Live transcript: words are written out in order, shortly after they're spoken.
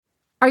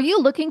Are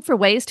you looking for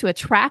ways to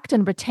attract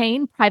and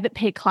retain private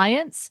pay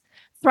clients?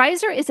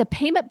 Thrizer is a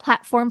payment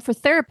platform for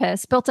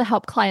therapists built to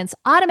help clients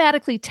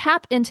automatically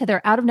tap into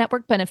their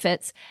out-of-network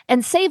benefits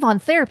and save on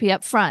therapy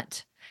up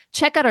front.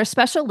 Check out our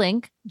special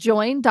link,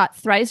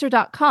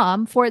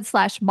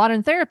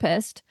 join.thrizer.com/modern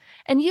therapist,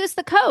 and use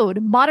the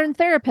code Modern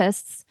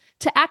Therapists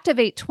to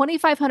activate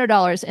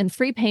 $2,500 in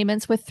free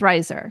payments with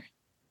Thrizer.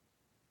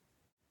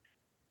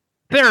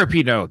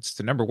 Therapy Notes,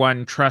 the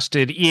 #1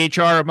 trusted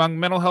EHR among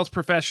mental health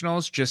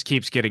professionals, just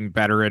keeps getting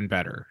better and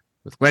better.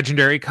 With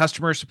legendary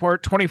customer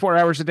support 24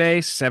 hours a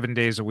day, 7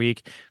 days a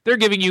week, they're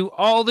giving you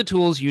all the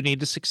tools you need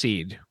to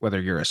succeed,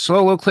 whether you're a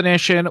solo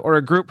clinician or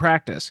a group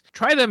practice.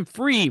 Try them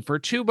free for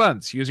 2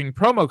 months using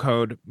promo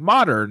code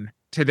MODERN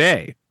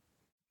today.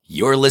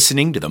 You're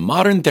listening to the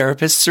Modern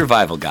Therapist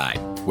Survival Guide,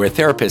 where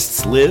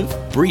therapists live,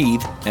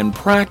 breathe, and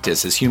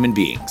practice as human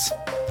beings.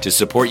 To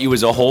support you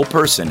as a whole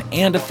person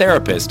and a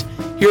therapist,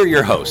 here are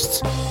your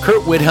hosts,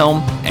 Kurt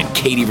Widhelm and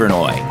Katie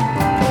Vernoy.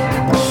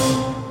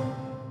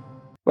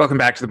 Welcome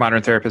back to the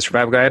Modern Therapist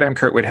Survival Guide. I'm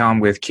Kurt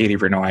Widhelm with Katie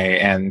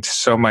Vernoy, and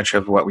so much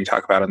of what we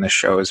talk about on this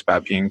show is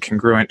about being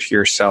congruent to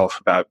yourself,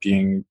 about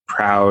being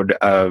proud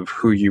of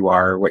who you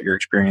are, what your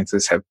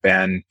experiences have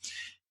been.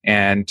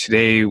 And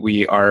today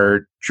we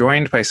are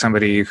joined by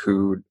somebody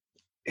who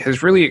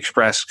has really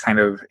expressed kind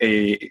of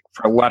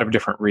for a lot of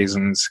different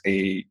reasons,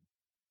 a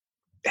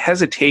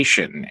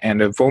hesitation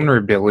and a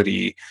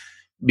vulnerability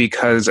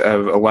because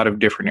of a lot of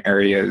different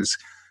areas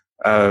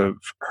of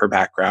her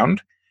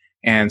background.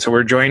 And so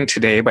we're joined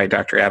today by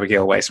Dr.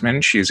 Abigail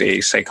Weissman. She's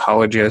a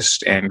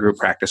psychologist and group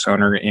practice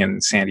owner in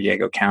San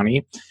Diego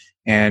County.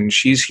 And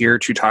she's here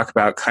to talk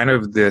about kind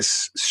of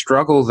this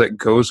struggle that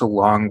goes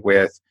along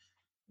with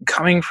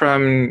coming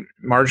from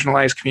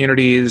marginalized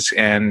communities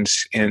and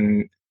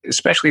in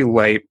especially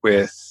light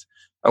with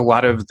a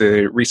lot of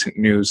the recent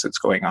news that's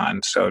going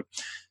on. So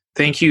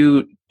thank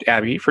you,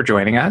 Abby, for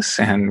joining us,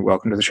 and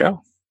welcome to the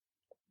show.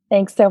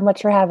 Thanks so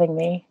much for having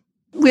me.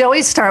 We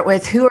always start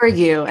with, who are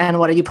you and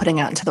what are you putting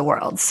out into the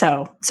world?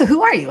 So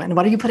who are you and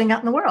what are you putting out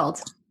in the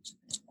world?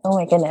 Oh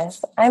my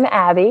goodness. I'm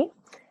Abby.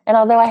 And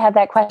although I had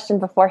that question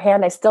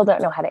beforehand, I still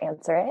don't know how to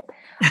answer it.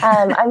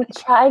 I'm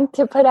trying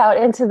to put out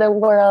into the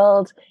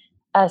world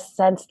a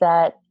sense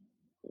that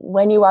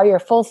when you are your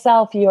full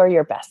self, you are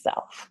your best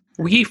self.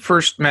 We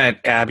first met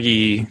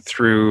Abby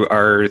through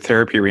our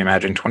Therapy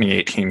Reimagined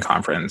 2018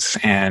 conference,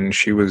 and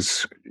she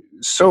was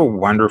so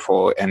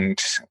wonderful.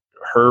 And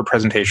her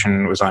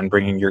presentation was on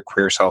bringing your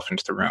queer self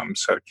into the room.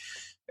 So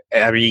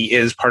Abby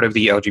is part of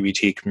the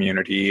LGBT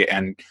community,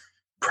 and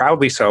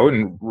proudly so,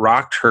 and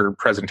rocked her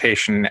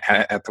presentation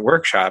at the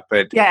workshop.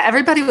 But yeah,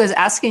 everybody was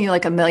asking you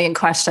like a million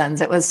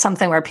questions. It was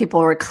something where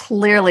people were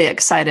clearly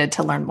excited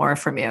to learn more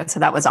from you. So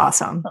that was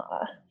awesome.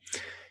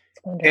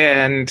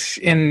 And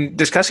in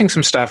discussing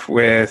some stuff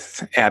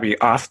with Abby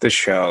off the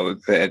show,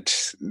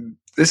 that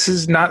this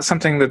is not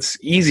something that's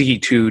easy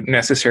to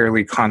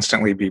necessarily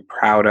constantly be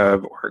proud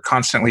of or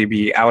constantly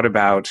be out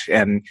about.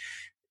 And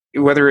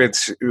whether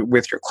it's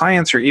with your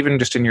clients or even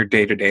just in your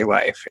day-to-day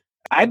life,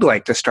 I'd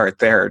like to start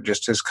there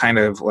just as kind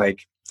of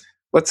like,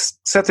 let's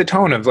set the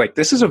tone of like,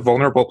 this is a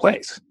vulnerable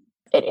place.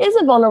 It is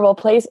a vulnerable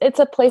place. It's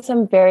a place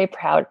I'm very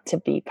proud to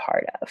be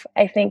part of.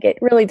 I think it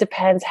really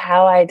depends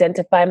how I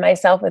identify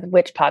myself with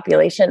which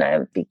population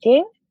I'm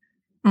speaking.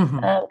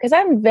 Because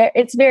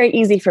it's very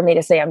easy for me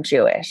to say I'm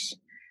Jewish.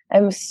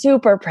 I'm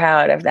super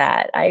proud of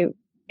that. I'm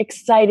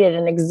excited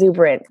and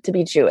exuberant to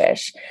be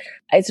Jewish.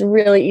 It's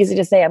really easy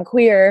to say I'm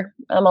queer,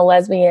 I'm a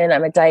lesbian,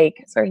 I'm a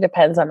dyke. It sort of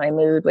depends on my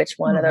mood, which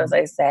one of those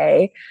I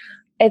say.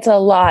 It's a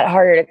lot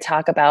harder to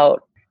talk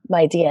about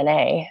my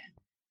DNA.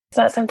 It's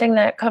not something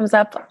that comes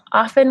up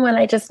often when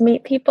I just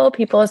meet people.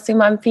 People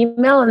assume I'm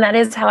female, and that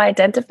is how I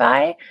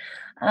identify.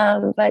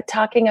 But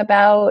talking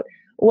about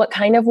what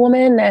kind of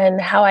woman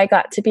and how I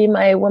got to be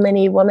my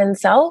womany woman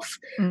self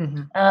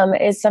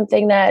is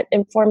something that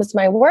informs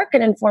my work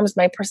and informs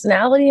my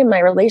personality and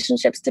my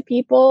relationships to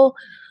people.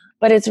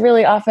 But it's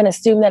really often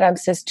assumed that I'm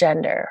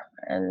cisgender.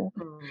 And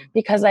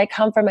because I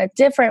come from a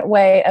different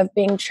way of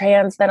being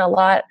trans than a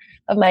lot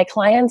of my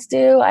clients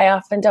do, I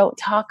often don't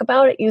talk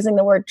about it using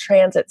the word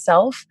trans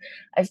itself.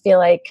 I feel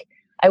like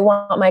I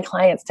want my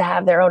clients to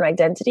have their own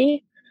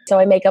identity. So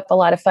I make up a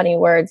lot of funny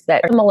words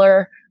that are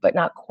similar, but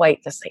not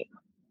quite the same.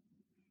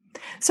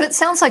 So it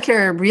sounds like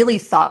you're really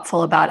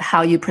thoughtful about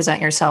how you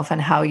present yourself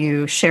and how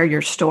you share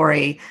your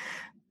story.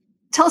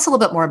 Tell us a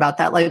little bit more about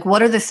that. Like,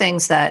 what are the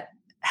things that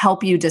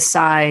help you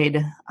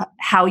decide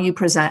how you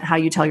present, how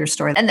you tell your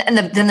story? And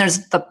then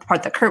there's the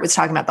part that Kurt was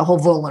talking about, the whole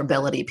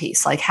vulnerability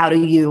piece. Like, how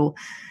do you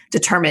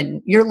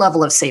determine your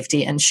level of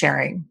safety in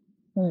sharing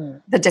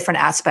the different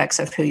aspects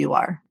of who you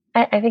are?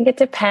 I think it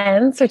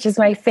depends, which is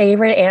my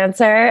favorite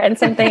answer. And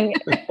something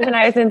when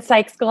I was in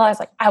psych school, I was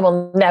like, I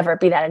will never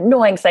be that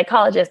annoying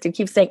psychologist who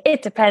keeps saying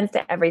it depends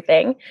to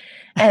everything.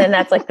 And then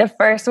that's like the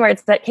first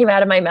words that came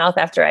out of my mouth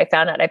after I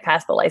found out I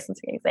passed the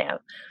licensing exam.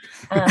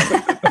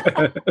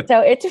 So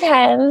it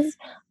depends.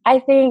 I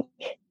think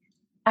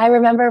I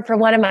remember for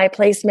one of my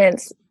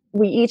placements,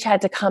 we each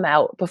had to come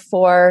out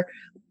before,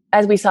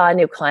 as we saw a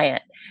new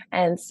client.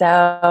 And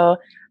so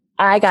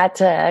I got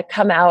to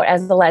come out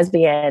as a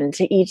lesbian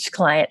to each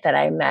client that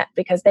I met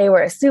because they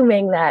were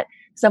assuming that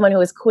someone who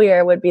was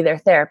queer would be their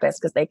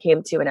therapist because they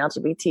came to an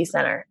LGBT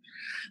center.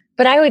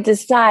 But I would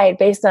decide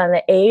based on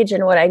the age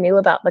and what I knew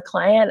about the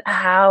client,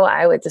 how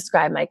I would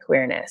describe my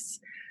queerness.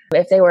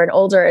 If they were an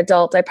older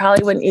adult, I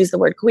probably wouldn't use the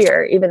word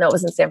queer, even though it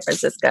was in San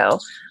Francisco.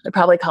 I'd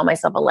probably call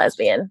myself a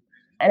lesbian.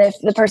 And if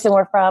the person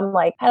were from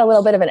had a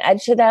little bit of an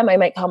edge to them, I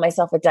might call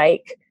myself a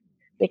dyke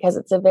because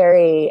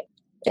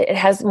it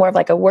has more of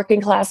a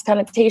working class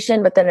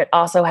connotation, but then it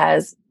also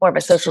has more of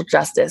a social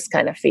justice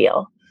kind of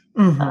feel.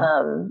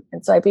 Mm-hmm.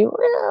 And so I'd be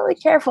really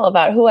careful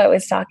about who I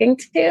was talking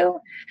to.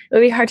 It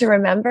would be hard to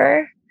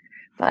remember,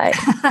 but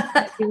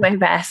I do my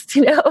best,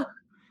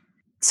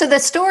 So the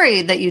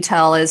story that you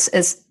tell is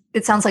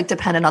it sounds like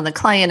dependent on the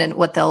client and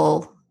what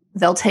they'll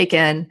take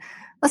in.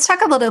 Let's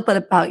talk a little bit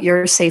about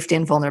your safety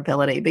and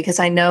vulnerability, because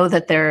I know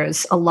that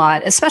there's a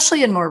lot,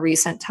 especially in more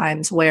recent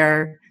times,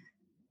 where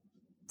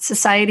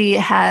society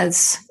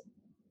has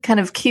kind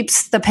of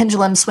keeps the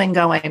pendulum swing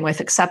going with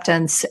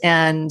acceptance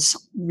and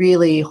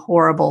really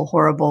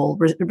horrible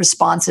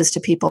responses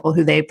to people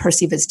who they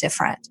perceive as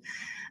different.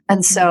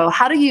 And so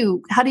how do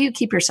you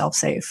keep yourself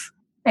safe?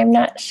 I'm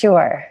not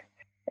sure.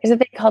 There's a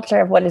big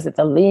culture of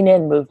the lean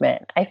in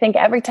movement. I think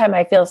every time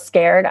I feel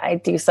scared, I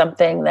do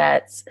something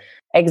that's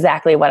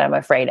exactly what I'm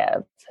afraid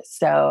of.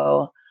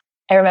 So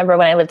I remember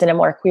when I lived in a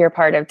more queer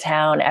part of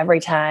town, every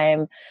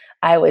time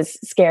I was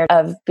scared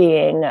of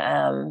being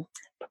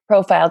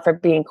profiled for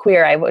being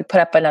queer, I would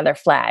put up another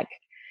flag.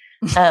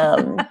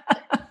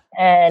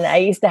 And I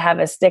used to have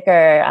a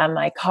sticker on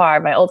my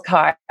old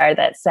car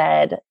that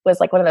was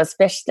one of those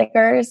fish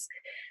stickers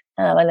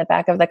on the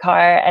back of the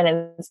car. And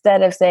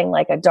instead of saying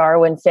a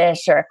Darwin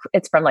fish or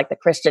it's from the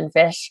Christian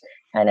fish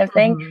kind of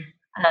thing,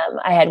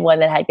 I had one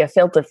that had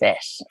gefilte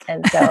fish.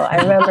 And so I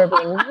remember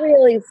being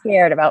really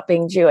scared about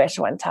being Jewish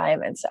one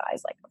time. And so I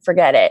was like,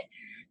 forget it.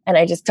 And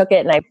I just took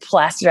it and I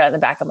plastered it on the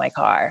back of my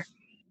car.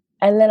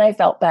 And then I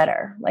felt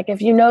better.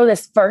 If you know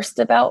this first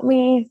about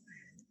me,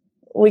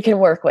 we can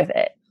work with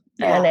it.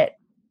 Yeah. And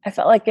I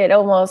felt like it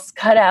almost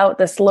cut out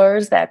the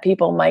slurs that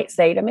people might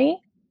say to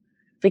me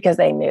because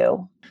they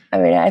knew. I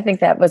mean, I think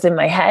that was in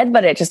my head,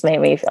 but it just made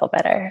me feel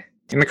better.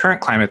 In the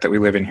current climate that we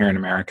live in here in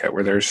America,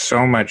 where there's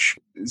so much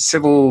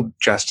civil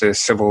justice,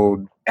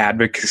 civil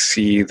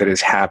advocacy that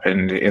has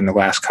happened in the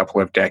last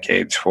couple of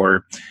decades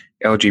for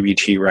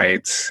LGBT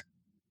rights,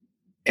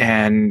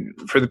 and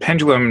for the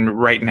pendulum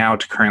right now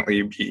to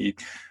currently be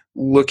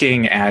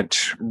looking at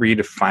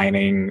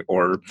redefining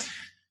or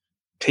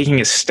taking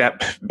a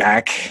step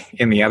back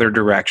in the other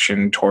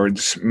direction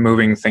towards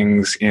moving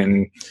things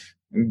in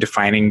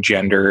defining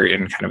gender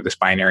in kind of this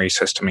binary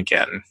system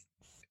again.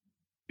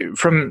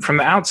 From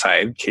the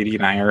outside, Katie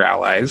and I are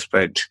allies,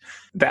 but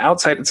the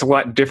outside, it's a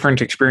lot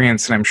different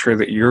experience than I'm sure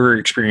that you're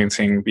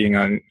experiencing being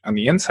on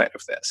the inside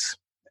of this.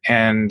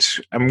 And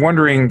I'm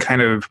wondering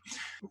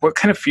what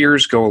kind of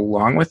fears go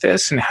along with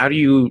this, and how do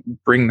you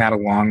bring that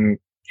along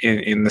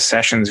in the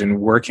sessions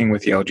and working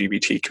with the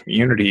LGBT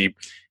community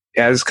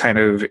as kind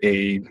of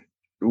a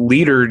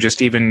leader,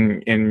 just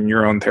even in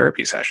your own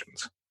therapy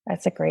sessions?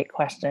 That's a great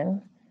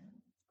question.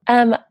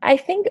 I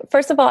think,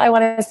 first of all, I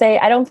want to say,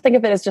 I don't think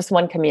of it as just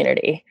one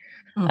community.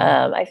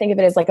 Mm-hmm. I think of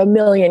it as a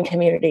million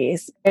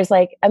communities. There's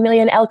a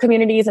million L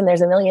communities and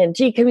there's a million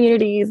G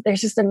communities. There's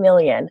just a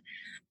million.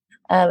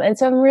 And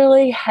so I'm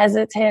really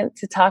hesitant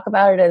to talk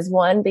about it as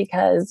one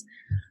because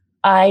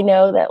I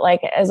know that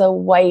as a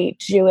white,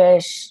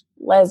 Jewish,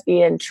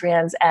 lesbian,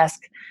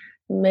 trans-esque,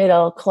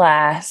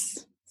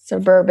 middle-class,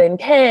 suburban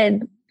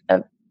kid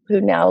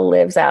who now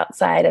lives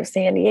outside of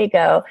San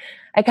Diego,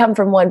 I come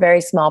from one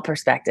very small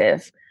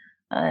perspective.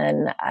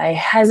 And I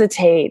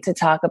hesitate to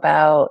talk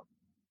about,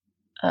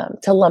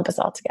 to lump us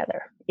all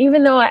together,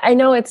 even though I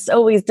know it's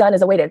always done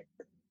as a way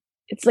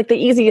it's the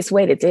easiest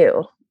way to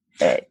do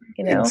it,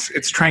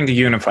 It's trying to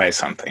unify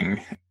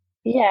something.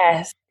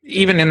 Yes.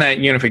 Even in that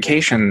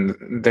unification,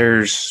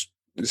 there's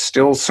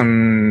still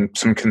some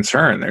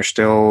concern. There's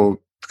still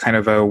kind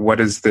of what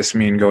does this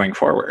mean going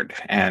forward?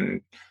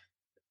 And,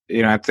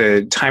 at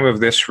the time of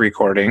this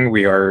recording,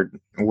 we are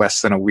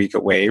less than a week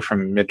away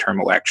from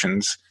midterm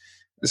elections.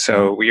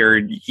 So we are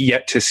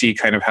yet to see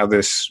kind of how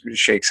this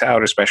shakes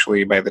out,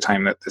 especially by the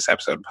time that this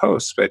episode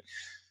posts. But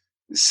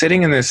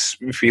sitting in this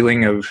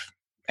feeling of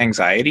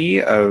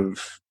anxiety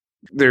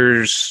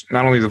there's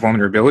not only the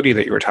vulnerability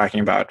that you were talking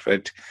about,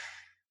 but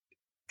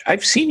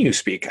I've seen you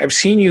speak. I've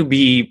seen you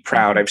be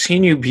proud. I've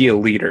seen you be a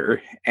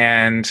leader.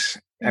 And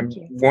I'm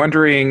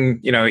wondering,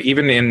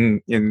 even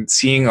in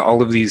seeing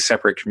all of these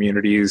separate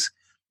communities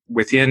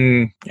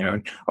within,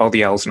 all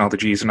the L's and all the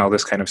G's and all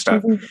this kind of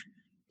stuff, mm-hmm.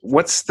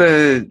 What's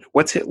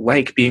it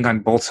like being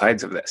on both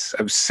sides of this,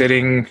 of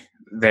sitting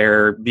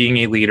there, being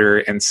a leader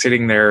and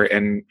sitting there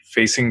and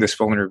facing this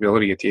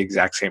vulnerability at the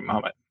exact same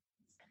moment?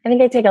 I think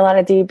I take a lot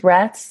of deep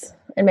breaths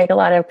and make a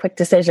lot of quick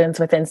decisions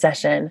within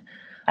session.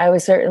 I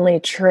was certainly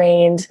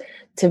trained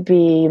to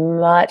be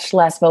much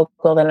less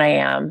vocal than I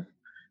am.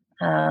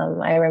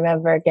 I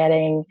remember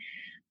getting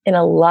in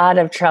a lot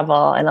of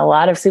trouble and a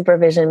lot of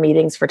supervision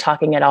meetings for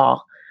talking at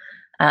all,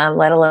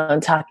 let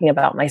alone talking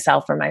about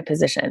myself or my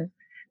position,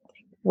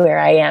 where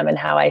I am and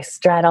how I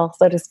straddle,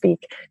 so to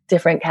speak,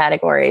 different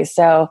categories.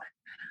 So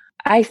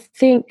I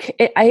think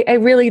I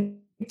really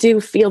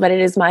do feel that it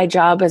is my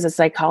job as a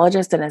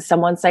psychologist and as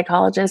someone's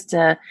psychologist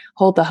to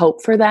hold the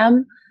hope for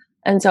them.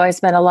 And so I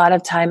spend a lot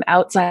of time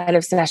outside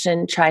of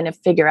session trying to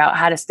figure out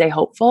how to stay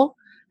hopeful,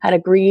 how to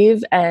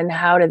grieve, and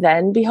how to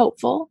then be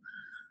hopeful.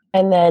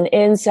 And then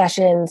in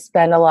session,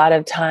 spend a lot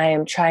of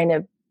time trying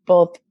to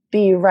both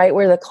be right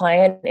where the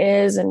client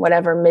is in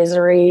whatever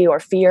misery or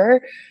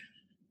fear.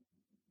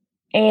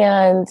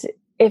 And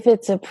if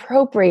it's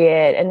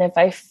appropriate, and if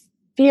I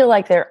feel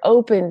like they're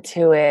open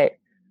to it,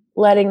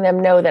 letting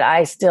them know that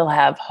I still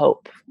have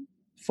hope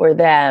for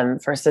them,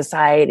 for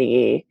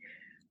society,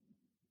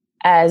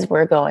 as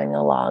we're going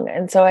along.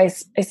 And so I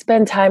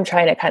spend time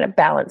trying to kind of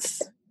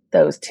balance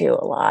those two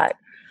a lot.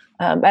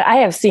 But I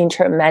have seen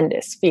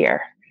tremendous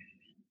fear.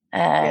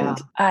 And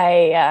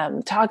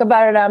I talk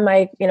about it on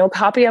my,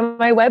 copy on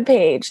my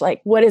webpage.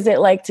 Like, what is it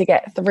like to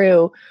get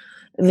through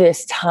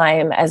this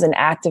time as an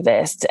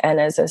activist and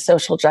as a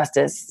social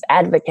justice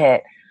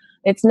advocate?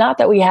 It's not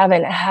that we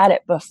haven't had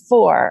it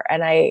before.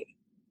 And I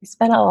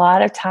spent a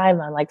lot of time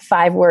on like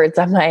 5 words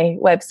on my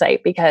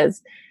website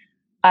because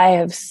I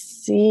have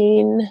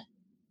seen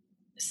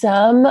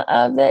some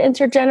of the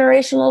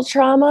intergenerational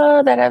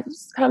trauma that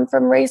has come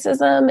from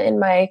racism in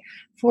my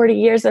 40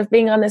 years of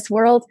being on this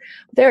world.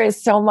 There is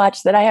so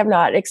much that I have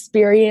not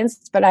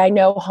experienced, but I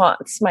know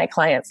haunts my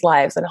clients'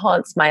 lives and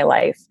haunts my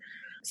life.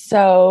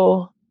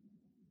 So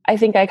I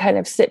think I kind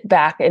of sit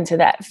back into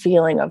that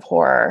feeling of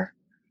horror.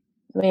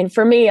 I mean,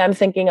 for me, I'm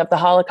thinking of the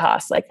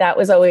Holocaust. Like, that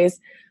was always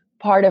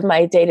part of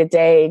my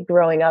day-to-day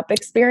growing up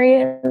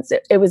experience.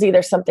 It was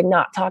either something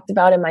not talked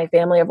about in my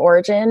family of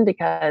origin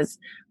because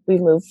we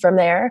moved from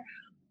there,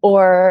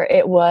 or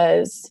it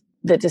was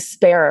the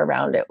despair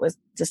around it was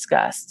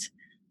discussed.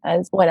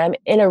 And when I'm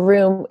in the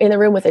room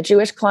with a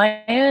Jewish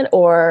client,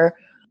 or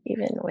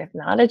even with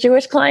not a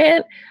Jewish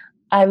client,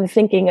 I'm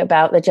thinking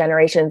about the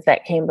generations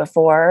that came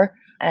before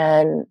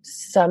and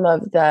some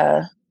of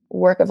the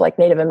work of like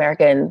Native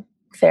American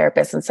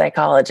therapists and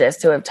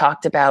psychologists who have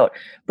talked about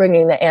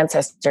bringing the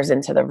ancestors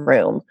into the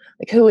room.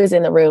 Like, who is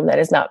in the room that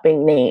is not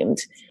being named,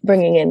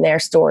 bringing in their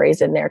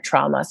stories and their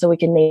trauma so we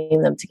can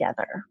name them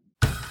together.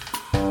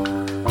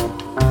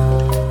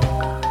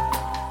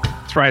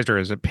 Thrizer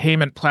is a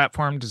payment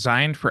platform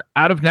designed for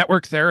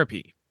out-of-network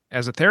therapy.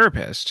 As a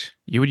therapist,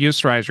 you would use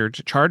Thrizer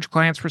to charge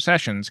clients for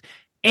sessions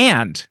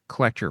and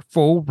collect your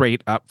full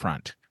rate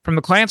upfront. From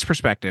the client's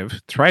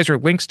perspective,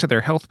 Thrizer links to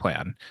their health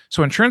plan,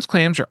 so insurance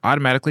claims are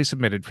automatically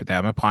submitted for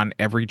them upon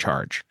every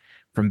charge.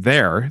 From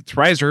there,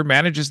 Thrizer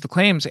manages the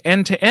claims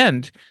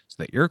end-to-end so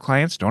that your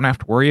clients don't have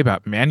to worry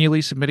about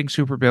manually submitting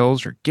super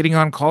bills or getting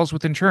on calls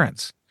with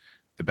insurance.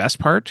 The best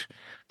part?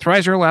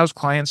 Thrizer allows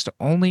clients to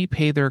only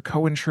pay their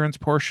co-insurance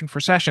portion for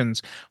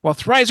sessions, while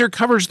Thrizer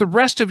covers the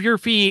rest of your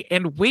fee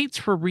and waits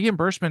for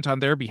reimbursement on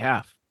their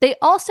behalf. They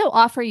also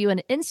offer you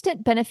an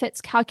instant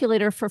benefits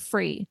calculator for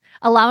free,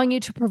 allowing you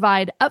to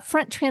provide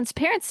upfront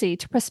transparency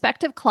to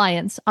prospective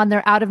clients on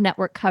their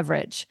out-of-network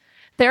coverage.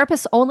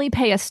 Therapists only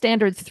pay a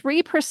standard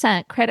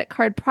 3% credit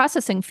card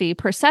processing fee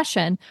per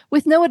session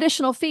with no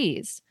additional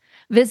fees.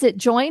 Visit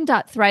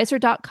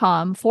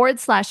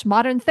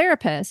join.thrizer.com/modern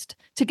therapist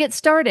to get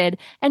started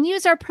and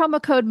use our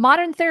promo code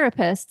Modern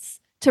Therapists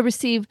to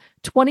receive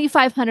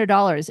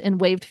 $2,500 in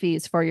waived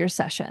fees for your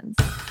sessions.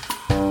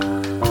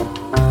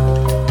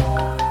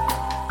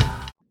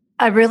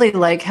 I really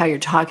like how you're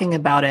talking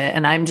about it.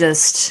 And I'm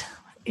just,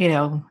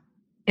 in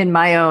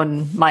my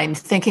own mind,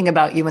 thinking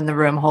about you in the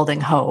room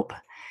holding hope.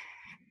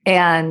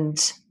 And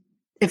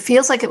it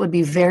feels like it would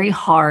be very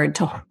hard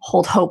to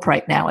hold hope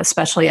right now,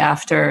 especially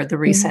after the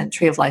recent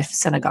Tree of Life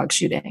synagogue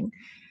shooting.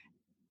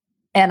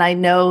 And I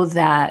know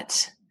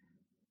that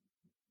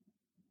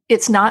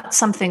it's not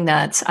something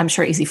that's, I'm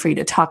sure, easy for you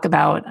to talk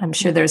about. I'm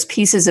sure there's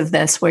pieces of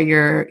this where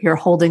you're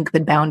holding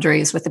good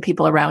boundaries with the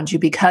people around you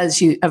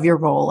because of your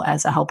role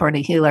as a helper and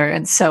a healer.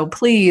 And so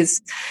please,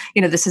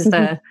 this is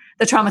the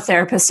trauma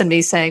therapist in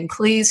me saying,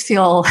 please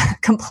feel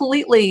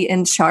completely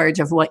in charge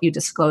of what you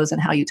disclose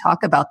and how you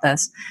talk about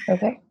this.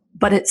 Okay.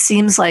 But it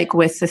seems like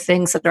with the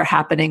things that are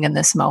happening in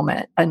this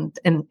moment and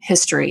in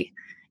history,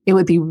 it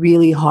would be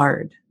really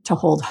hard to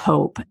hold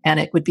hope, and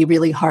it would be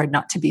really hard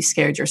not to be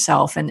scared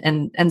yourself.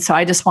 And so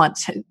I just want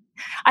to,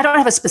 I don't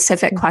have a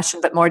specific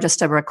question, but more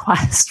just a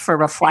request for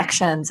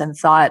reflections and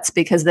thoughts,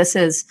 because this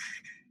is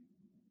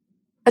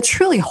a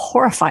truly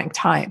horrifying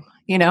time,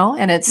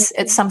 and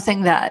it's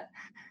something that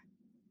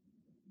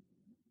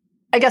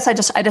I guess I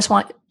just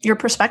want your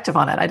perspective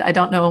on it. I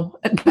don't know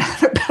a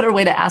better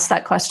way to ask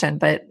that question,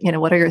 but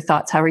what are your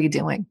thoughts? How are you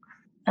doing?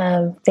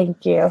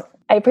 Thank you.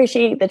 I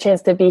appreciate the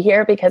chance to be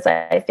here because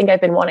I think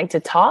I've been wanting to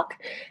talk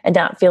and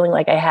not feeling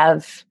like I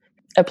have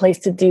a place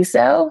to do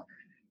so.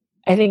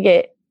 I think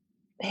it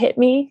hit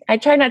me. I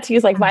try not to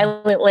use like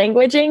violent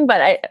languaging, but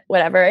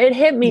it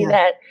hit me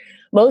that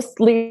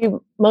most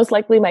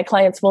likely my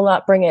clients will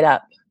not bring it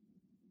up.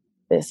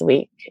 this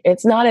week.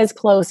 It's not as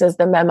close as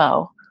the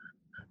memo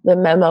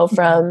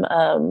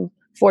from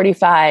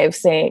 45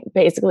 saying,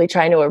 basically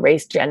trying to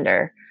erase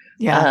gender,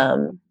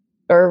 or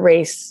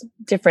erase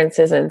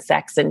differences in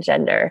sex and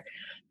gender.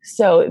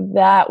 So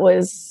that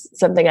was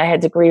something I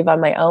had to grieve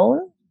on my own.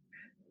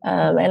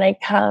 And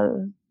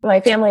my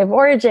family of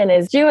origin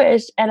is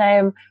Jewish, and I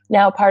am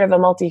now part of a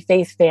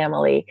multi-faith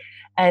family.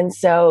 And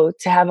so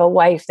to have a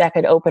wife that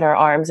could open her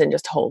arms and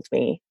just hold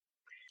me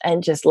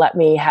and just let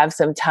me have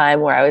some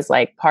time where I was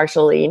like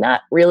partially,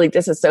 not really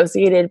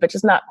disassociated, but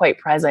just not quite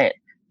present.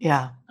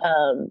 Yeah.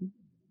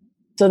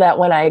 So that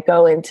when I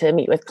go in to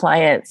meet with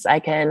clients, I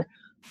can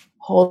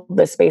hold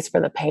the space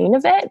for the pain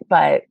of it,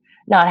 but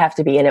not have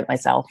to be in it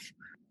myself.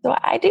 So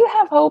I do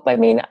have hope. I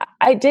mean,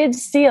 I did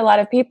see a lot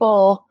of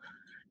people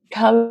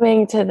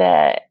coming to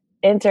the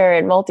inter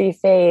and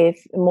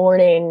multi-faith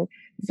morning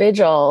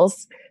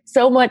vigils,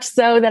 so much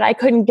so that I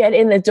couldn't get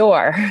in the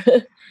door.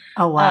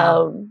 Oh,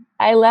 wow.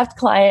 I left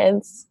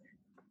clients,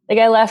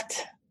 I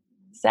left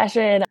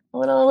session a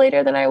little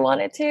later than I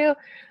wanted to.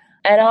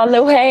 And on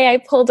the way, I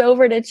pulled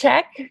over to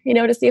check,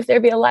 to see if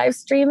there'd be a live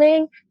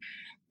streaming.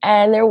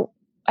 And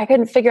I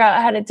couldn't figure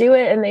out how to do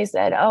it. And they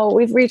said, "Oh,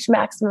 we've reached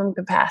maximum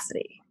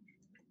capacity."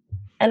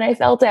 And I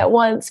felt at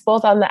once,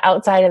 both on the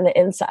outside and the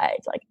inside,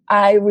 like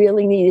I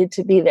really needed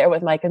to be there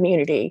with my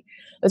community.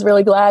 I was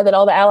really glad that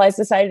all the allies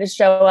decided to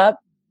show up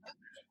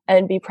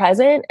and be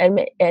present and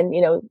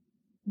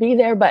be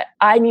there. But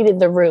I needed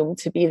the room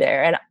to be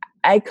there, and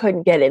I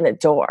couldn't get in the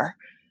door.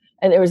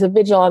 And there was a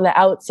vigil on the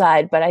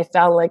outside, but I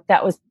felt like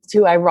that was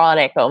too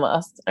ironic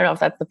almost. I don't know if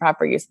that's the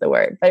proper use of the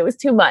word, but it was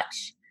too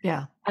much.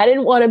 Yeah. I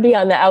didn't want to be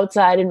on the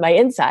outside in my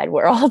inside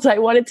world. I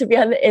wanted to be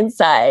on the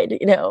inside,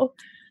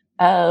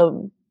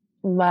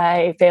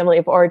 My family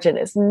of origin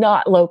is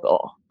not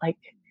local,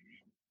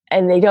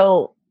 and they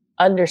don't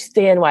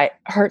understand why it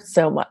hurts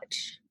so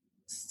much.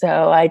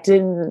 So I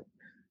didn't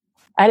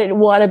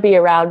want to be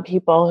around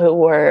people who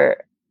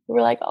were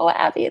like, "Oh,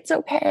 Abby, it's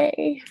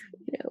okay.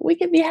 We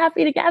can be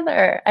happy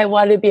together." I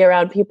wanted to be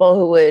around people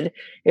who would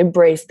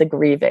embrace the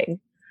grieving.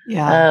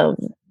 Yeah.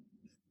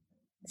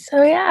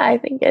 So yeah, I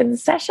think in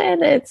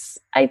session,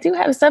 I do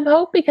have some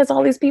hope because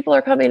all these people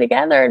are coming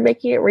together and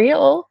making it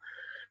real.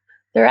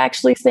 They're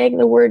actually saying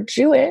the word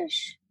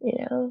Jewish,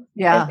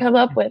 Yeah. I've come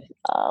up with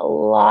a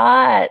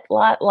lot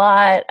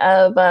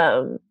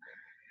of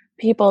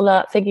people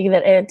not thinking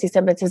that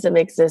anti-Semitism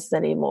exists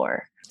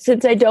anymore.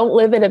 Since I don't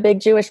live in a big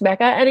Jewish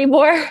Mecca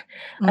anymore,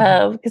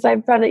 because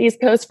I'm from the East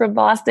Coast, from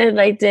Boston,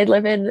 I did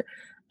live in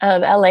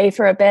LA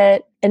for a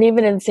bit. And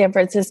even in San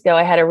Francisco,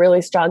 I had a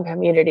really strong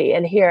community.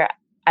 And here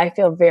I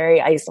feel very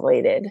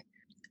isolated.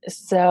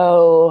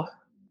 So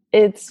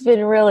it's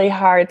been really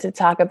hard to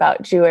talk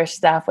about Jewish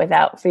stuff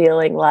without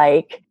feeling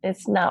like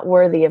it's not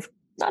worthy of,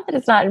 not that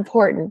it's not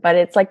important, but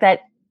it's like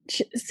that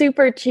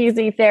super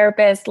cheesy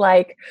therapist,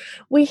 like,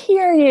 "We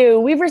hear you,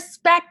 we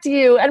respect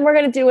you, and we're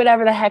going to do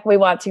whatever the heck we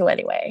want to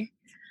anyway."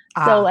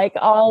 So like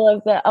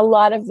a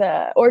lot of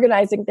the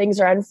organizing things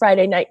are on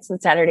Friday nights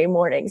and Saturday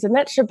mornings. And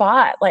that's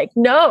Shabbat. Like,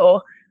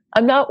 no,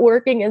 I'm not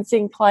working and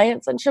seeing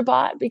clients on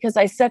Shabbat because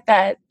I set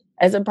that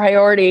as a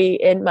priority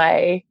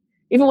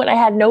even when I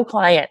had no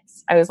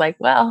clients. I was like,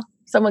 well,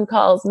 someone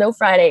calls, no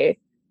Friday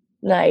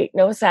night,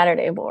 no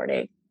Saturday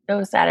morning,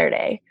 no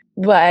Saturday.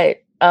 But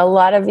a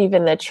lot of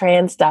even the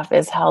trans stuff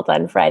is held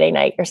on Friday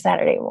night or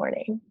Saturday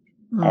morning.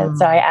 And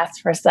so I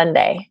asked for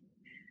Sunday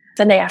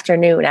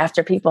afternoon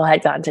after people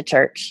had gone to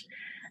church.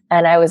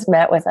 And I was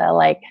met with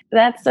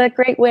 "That's a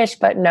great wish,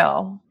 but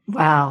no."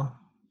 Wow.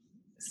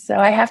 So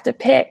I have to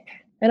pick,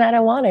 and I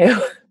don't want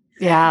to.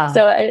 Yeah.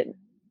 So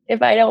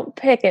if I don't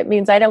pick, it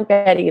means I don't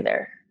get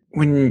either.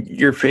 When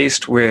you're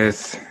faced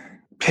with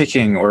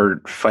picking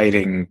or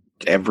fighting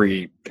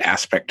every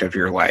aspect of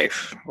your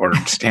life or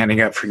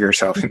standing up for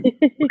yourself in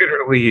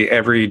literally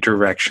every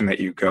direction that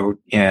you go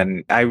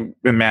in, I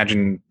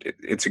imagine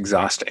it's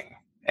exhausting.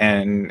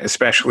 And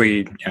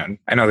especially,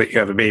 I know that you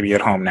have a baby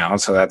at home now,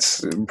 so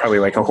that's probably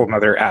like a whole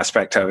nother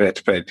aspect of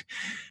it. But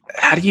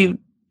how do you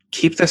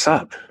keep this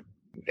up?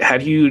 How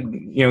do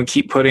you,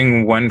 keep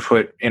putting one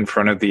foot in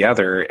front of the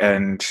other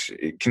and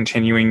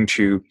continuing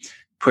to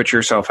put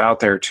yourself out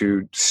there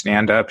to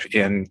stand up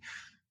in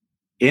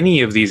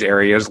any of these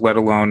areas, let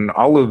alone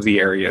all of the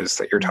areas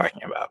that you're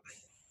talking about?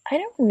 I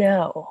don't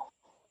know,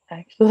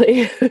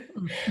 actually.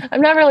 I'm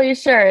not really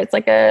sure. It's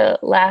like a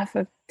laugh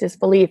of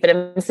disbelief.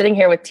 And I'm sitting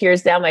here with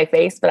tears down my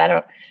face, but I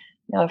don't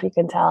know if you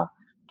can tell.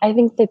 I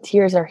think the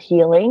tears are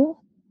healing.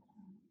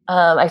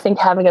 I think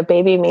having a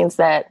baby means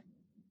that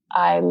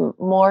I'm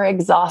more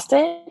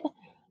exhausted.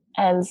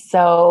 And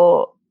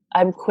so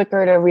I'm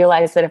quicker to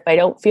realize that if I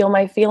don't feel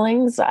my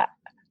feelings, I'm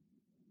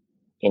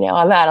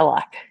out of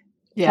luck.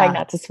 Yeah. Trying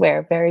not to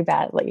swear very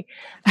badly.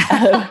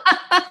 So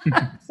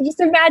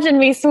just imagine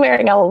me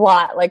swearing a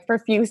lot,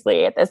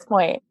 profusely at this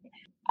point.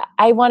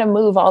 I want to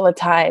move all the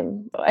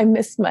time. I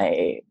miss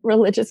my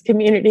religious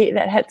community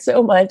that had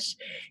so much,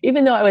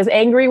 even though I was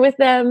angry with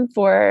them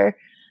for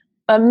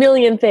a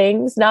million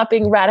things, not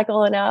being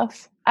radical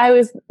enough. I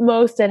was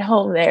most at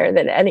home there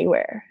than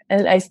anywhere.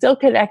 And I still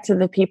connect to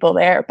the people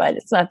there, but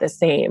it's not the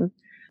same.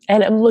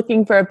 And I'm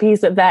looking for a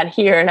piece of that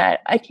here. And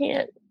I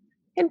can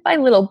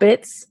find little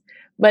bits,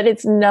 but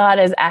it's not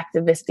as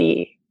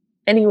activist-y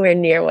anywhere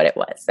near what it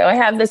was. So I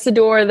have the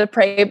Siddur,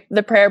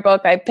 the prayer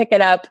book. I pick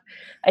it up.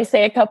 I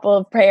say a couple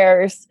of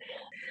prayers.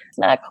 It's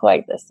not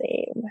quite the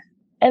same.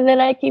 And then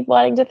I keep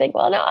wanting to think,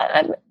 well, no,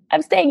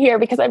 I'm staying here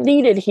because I'm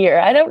needed here.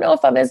 I don't know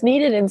if I'm as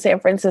needed in San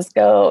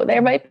Francisco.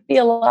 There might be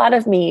a lot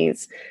of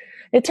me's.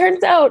 It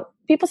turns out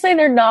people say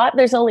they're not.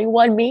 There's only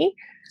one me,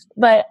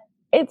 but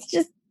it's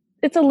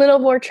a little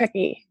more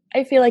tricky.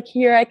 I feel like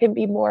here I can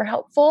be more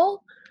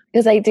helpful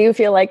because I do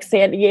feel like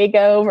San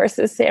Diego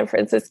versus San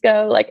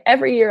Francisco. Like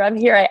every year I'm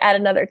here, I add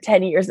another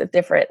 10 years of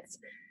difference.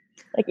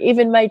 Like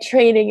even my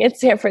training in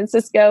San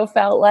Francisco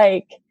felt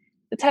like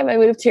the time I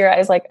moved here, I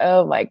was like,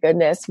 oh my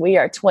goodness, we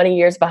are 20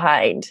 years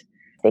behind.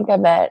 I think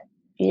I'm at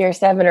year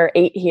 7 or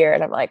 8 here.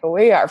 And I'm like,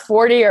 we are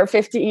 40 or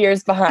 50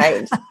 years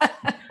behind.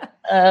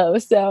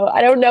 So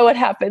I don't know what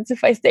happens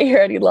if I stay here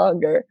any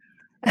longer.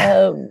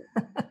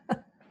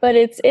 But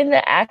it's in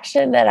the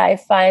action that I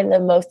find the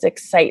most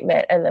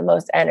excitement and the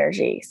most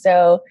energy.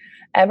 So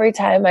every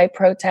time I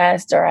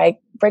protest or I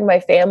bring my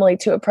family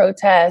to a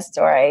protest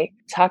or I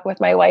talk with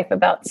my wife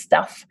about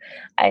stuff,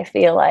 I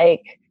feel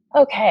like,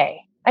 okay,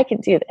 I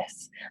can do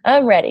this.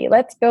 I'm ready.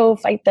 Let's go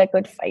fight the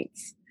good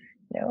fights.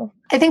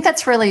 I think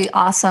that's really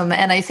awesome.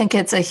 And I think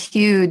it's a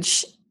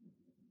huge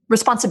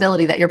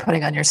responsibility that you're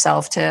putting on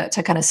yourself to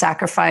kind of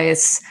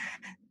sacrifice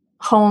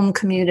home,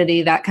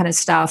 community, that kind of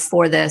stuff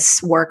for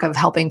this work of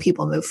helping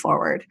people move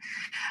forward.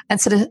 And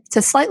so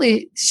to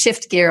slightly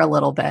shift gear a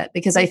little bit,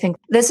 because I think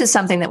this is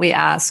something that we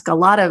ask a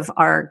lot of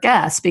our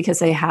guests because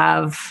they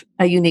have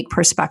a unique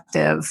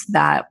perspective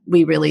that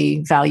we really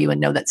value and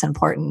know that's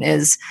important,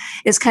 is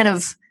kind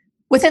of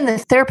within the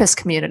therapist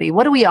community,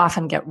 what do we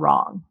often get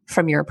wrong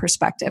from your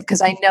perspective?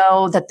 Because I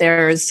know that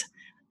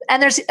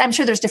I'm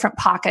sure there's different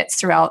pockets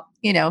throughout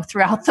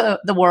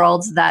the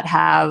world that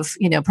have,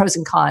 pros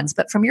and cons.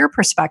 But from your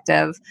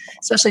perspective,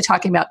 especially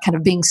talking about kind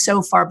of being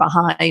so far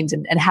behind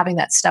and having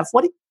that stuff,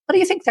 what do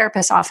you think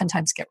therapists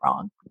oftentimes get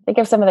wrong? Think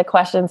of some of the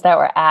questions that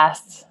were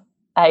asked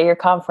at your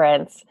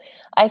conference.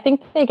 I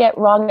think they get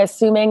wrong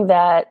assuming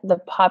that the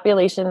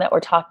population that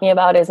we're talking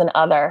about is an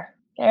other.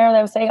 And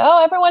they're saying,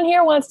 oh, everyone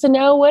here wants to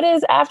know what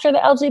is after the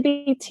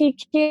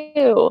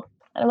LGBTQ.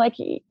 And I'm like,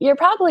 you're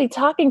probably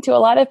talking to a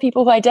lot of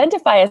people who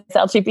identify as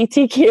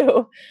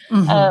LGBTQ.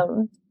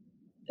 Mm-hmm.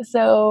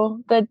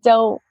 So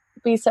don't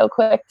be so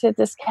quick to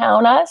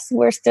discount us.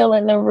 We're still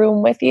in the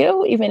room with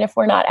you, even if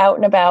we're not out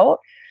and about.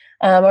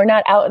 Or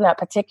not out in that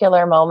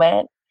particular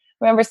moment.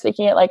 I remember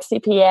speaking at like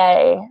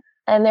CPA,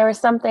 and there was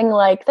something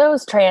like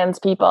those trans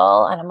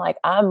people, and I'm like,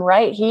 I'm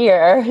right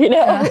here,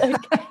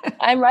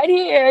 I'm right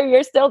here.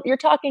 You're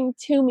talking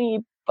to me,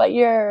 but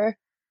you're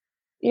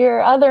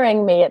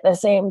othering me at the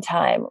same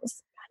time. It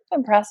was kind of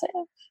impressive.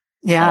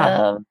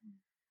 Yeah.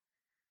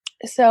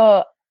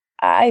 So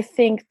I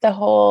think the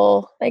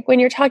whole, like when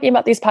you're talking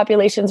about these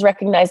populations,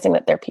 recognizing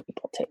that they're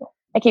people too.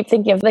 I keep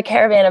thinking of the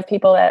caravan of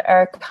people that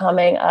are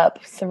coming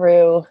up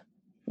through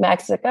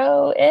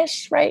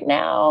Mexico-ish right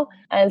now.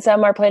 And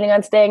some are planning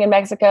on staying in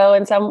Mexico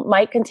and some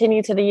might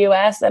continue to the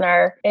US. And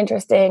our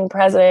interesting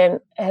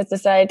president has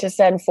decided to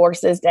send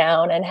forces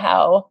down, and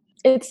how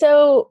it's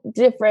so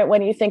different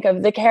when you think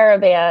of the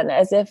caravan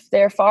as if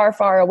they're far,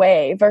 far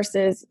away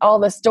versus all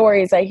the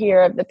stories I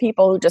hear of the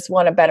people who just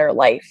want a better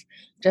life,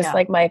 just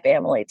like my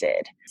family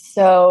did.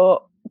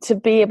 So to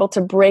be able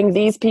to bring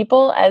these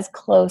people as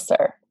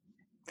closer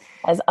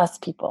as us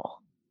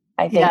people,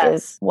 I think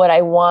is what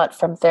I want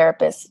from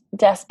therapists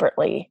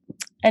desperately.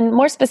 And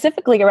more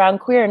specifically around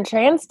queer and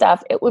trans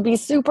stuff, it would be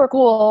super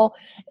cool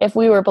if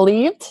we were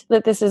believed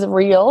that this is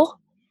real.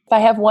 If I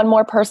have one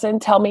more person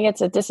tell me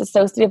it's a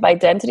dissociative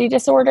identity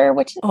disorder,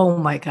 which, oh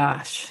my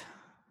gosh,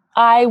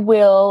 I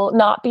will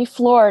not be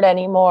floored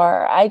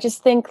anymore. I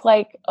just think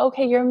like,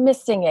 okay, you're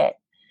missing it.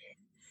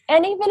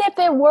 And even if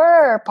it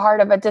were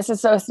part of a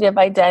dissociative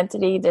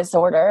identity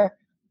disorder,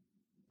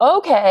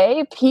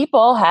 okay,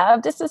 people have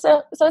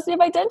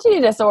dissociative identity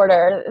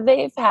disorder.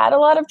 They've had a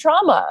lot of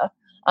trauma.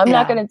 I'm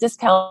not going to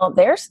discount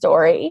their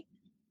story.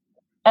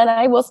 And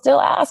I will still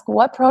ask,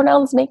 what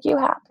pronouns make you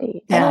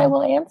happy? And I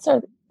will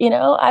answer,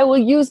 I will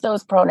use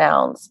those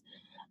pronouns.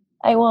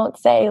 I won't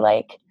say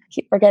like,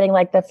 keep forgetting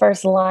like the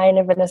first line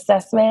of an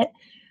assessment,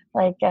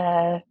 like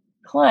a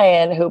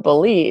client who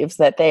believes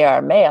that they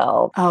are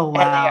male. Oh, wow. And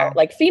they are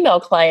like female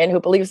client who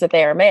believes that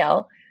they are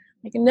male.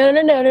 Like,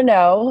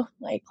 no.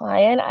 Like,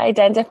 client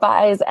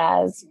identifies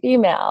as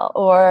female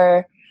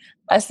or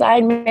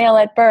assigned male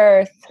at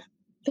birth,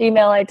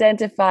 female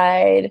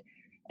identified.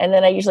 And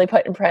then I usually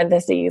put in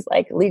parentheses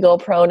like legal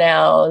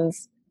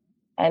pronouns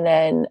and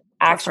then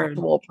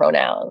actual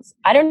pronouns.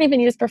 I don't even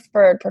use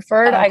preferred.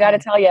 Preferred, okay. I got to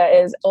tell you,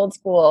 is old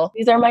school.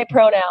 These are my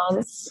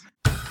pronouns.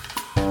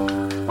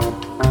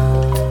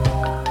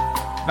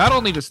 Not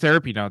only does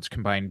Therapy Notes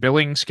combine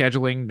billing,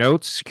 scheduling,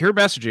 notes, secure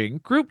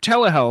messaging, group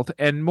telehealth,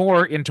 and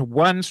more into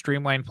one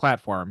streamlined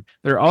platform,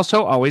 they're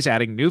also always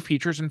adding new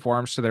features and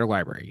forms to their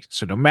library.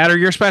 So no matter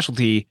your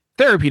specialty,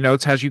 Therapy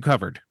Notes has you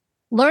covered.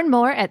 Learn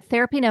more at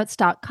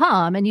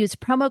therapynotes.com and use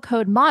promo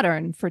code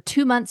MODERN for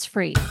 2 months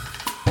free.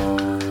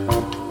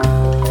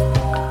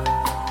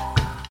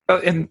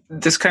 And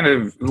this kind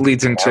of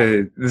leads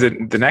into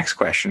the next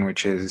question,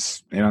 which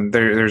is,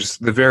 there's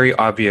the very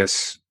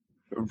obvious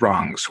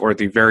wrongs or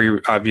the very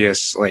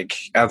obvious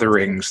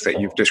otherings that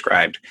you've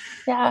described.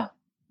 Yeah.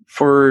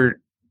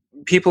 For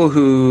people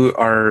who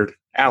are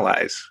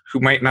allies, who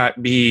might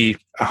not be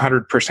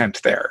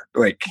 100% there,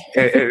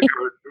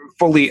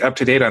 fully up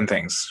to date on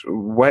things,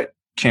 what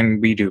can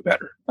we do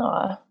better?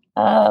 I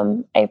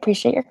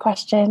appreciate your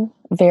question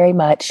very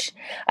much.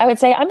 I would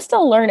say I'm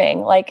still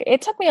learning.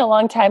 It took me a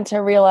long time to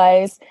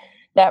realize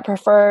that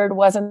preferred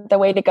wasn't the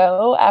way to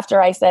go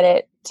after I said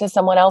it to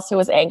someone else who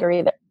was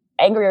angrier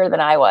than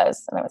I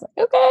was. And I was like,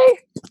 okay,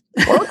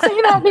 won't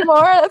say that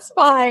anymore. That's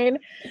fine.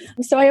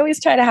 So I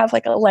always try to have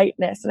a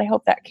lightness, and I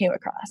hope that came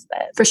across.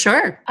 But for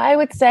sure. I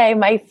would say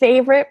my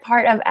favorite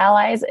part of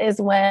allies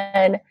is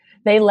when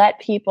they let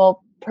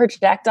people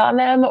project on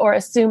them or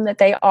assume that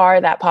they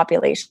are that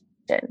population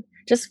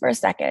just for a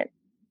second.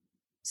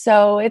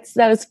 So it's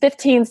those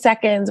 15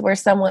 seconds where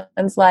someone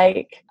I'll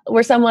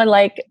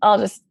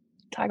just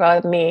talk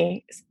about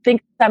me,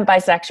 think I'm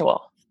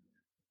bisexual.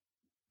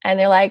 And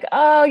they're like,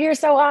 oh, you're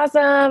so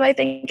awesome. I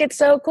think it's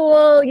so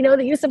cool,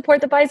 that you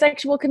support the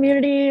bisexual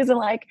communities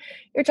and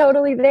you're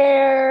totally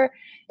there.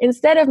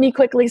 Instead of me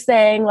quickly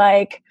saying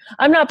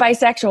I'm not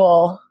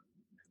bisexual,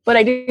 but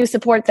I do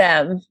support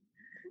them,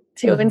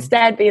 to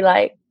instead be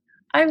like,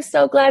 I'm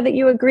so glad that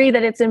you agree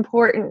that it's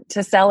important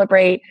to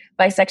celebrate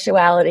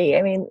bisexuality.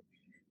 I mean,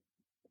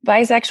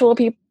 bisexual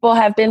people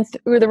have been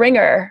through the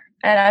ringer,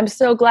 and I'm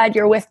so glad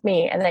you're with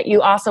me and that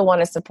you also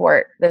want to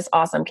support this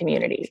awesome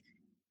community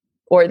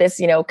or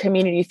this,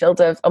 community filled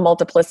of a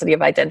multiplicity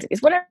of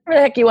identities, whatever the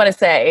heck you want to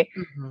say.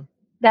 Mm-hmm.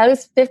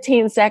 Those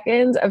 15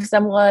 seconds of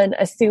someone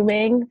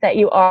assuming that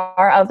you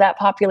are of that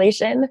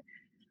population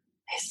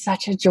is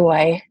such a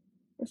joy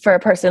for a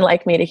person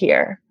like me to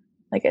hear.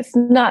 It's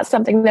not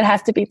something that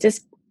has to be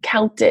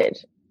discounted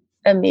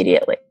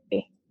immediately.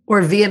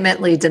 Or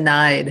vehemently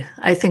denied.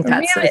 I think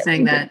that's the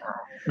thing that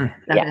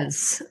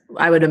is,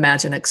 I would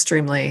imagine,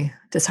 extremely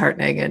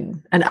disheartening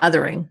and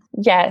othering.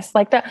 Yes,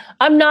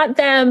 I'm not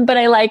them, but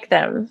I like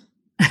them.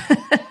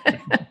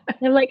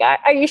 I'm like,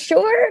 are you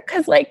sure?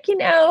 Because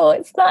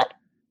it's not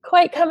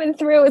quite coming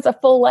through as a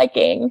full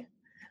liking.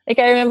 I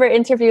remember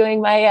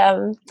interviewing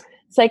my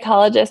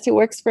psychologist who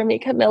works for me,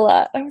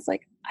 Camilla. I was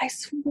like, I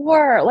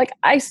swore,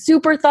 I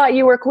super thought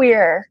you were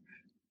queer.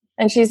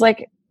 And she's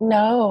like,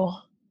 no,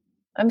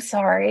 I'm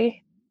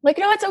sorry. No,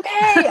 it's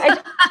okay.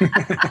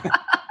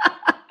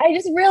 I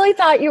just really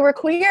thought you were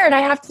queer, and I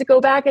have to go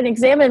back and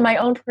examine my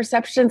own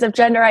perceptions of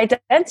gender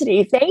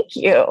identity. Thank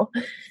you.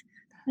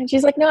 And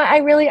she's like, no,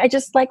 I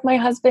just like my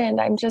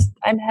husband. I'm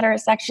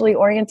heterosexually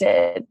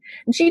oriented.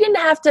 And she didn't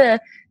have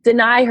to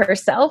deny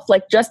herself,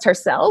 just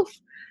herself.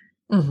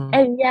 Mm-hmm.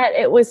 And yet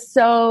it was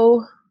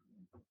so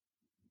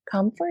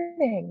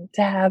comforting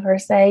to have her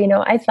say,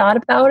 I thought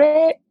about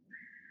it,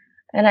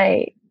 and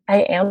I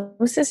am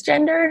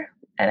cisgender,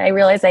 and I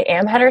realize I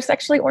am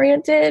heterosexually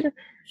oriented.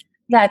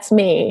 That's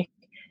me.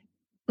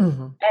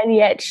 Mm-hmm. And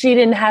yet she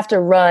didn't have to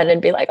run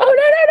and be like, oh,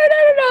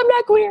 no, I'm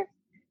not queer.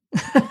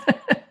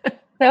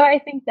 So I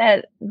think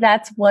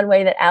that's one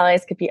way that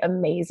allies could be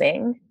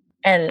amazing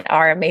and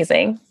are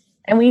amazing.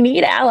 And we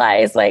need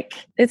allies.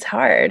 It's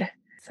hard.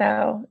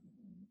 So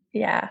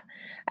yeah.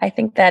 I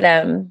think that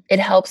it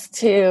helps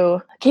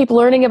to keep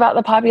learning about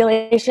the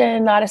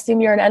population, not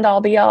assume you're an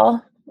end-all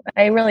be-all.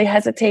 I really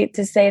hesitate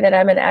to say that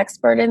I'm an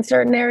expert in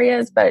certain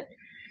areas, but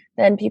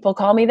then people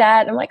call me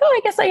that. I'm like, oh, I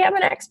guess I am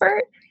an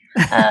expert.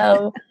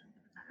 But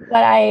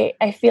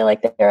I feel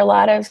like there are a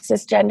lot of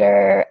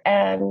cisgender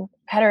and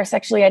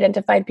heterosexually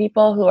identified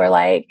people who are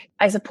I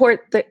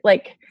support I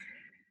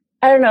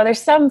don't know,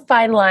 there's some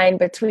fine line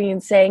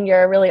between saying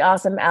you're a really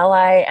awesome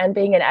ally and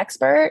being an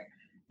expert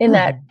in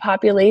that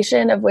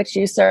population of which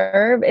you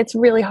serve. It's a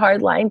really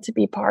hard line to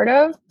be part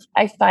of.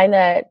 I find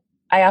that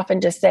I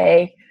often just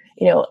say,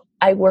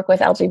 I work with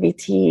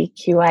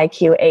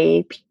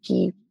LGBTQIA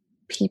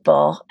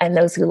people and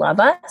those who love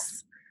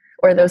us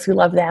or those who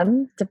love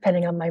them,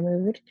 depending on my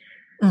mood.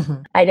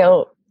 Mm-hmm. I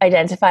don't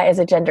identify as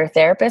a gender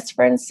therapist,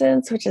 for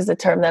instance, which is a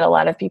term that a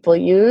lot of people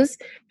use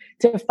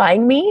to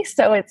find me.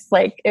 So it's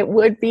it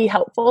would be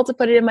helpful to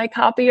put it in my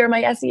copy or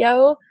my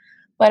SEO.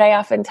 But I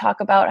often talk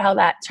about how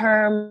that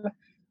term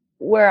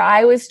where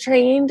I was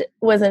trained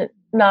wasn't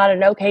not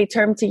an okay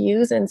term to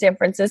use in San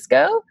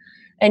Francisco.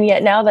 And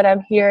yet now that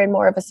I'm here in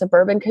more of a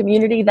suburban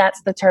community,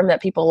 that's the term that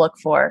people look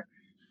for.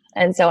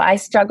 And so I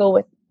struggle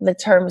with the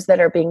terms that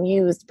are being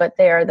used, but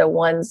they are the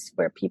ones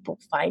where people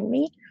find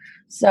me.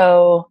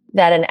 So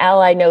that an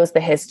ally knows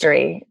the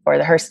history or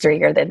the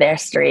herstory or the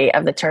theirstory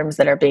of the terms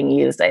that are being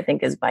used, I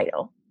think is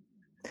vital.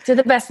 To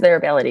the best of their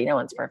ability. No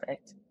one's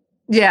perfect.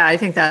 Yeah, I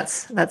think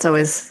that's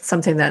always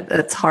something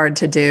that's hard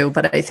to do,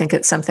 but I think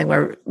it's something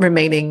where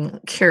remaining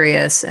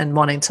curious and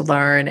wanting to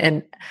learn.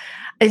 And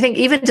I think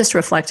even just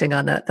reflecting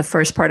on the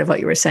first part of what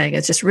you were saying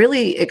is just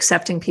really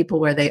accepting people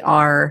where they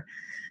are,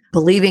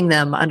 believing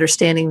them,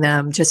 understanding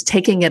them, just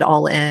taking it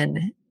all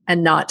in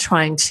and not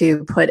trying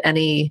to put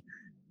any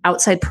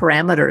outside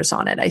parameters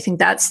on it. I think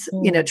that's,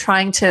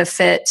 trying to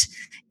fit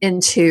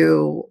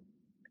into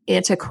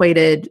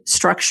antiquated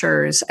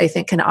structures, I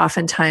think can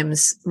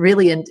oftentimes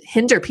really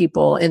hinder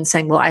people in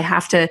saying, well, I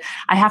have to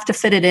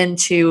fit it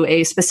into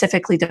a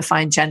specifically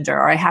defined gender,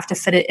 or I have to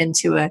fit it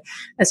into a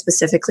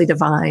specifically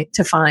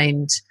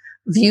defined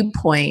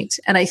viewpoint.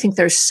 And I think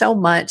there's so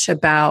much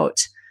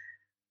about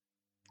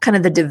kind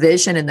of the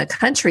division in the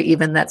country,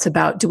 even that's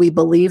about, do we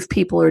believe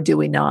people or do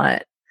we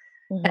not?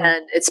 Mm-hmm.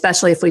 And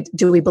especially if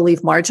do we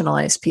believe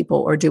marginalized people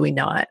or do we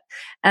not?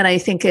 And I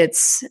think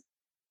it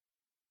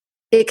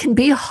can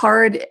be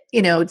hard,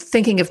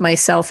 thinking of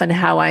myself and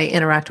how I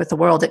interact with the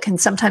world. It can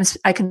sometimes,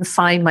 I can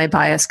find my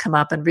bias come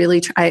up and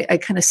really I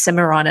kind of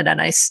simmer on it,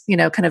 and I,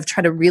 kind of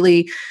try to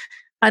really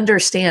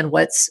understand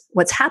what's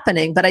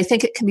happening. But I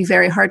think it can be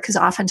very hard because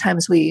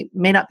oftentimes we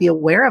may not be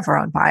aware of our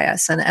own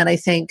bias. And I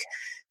think,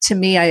 to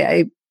me,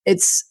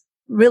 it's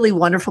really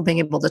wonderful being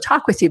able to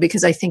talk with you,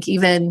 because I think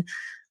even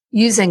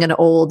using an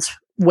old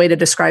way to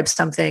describe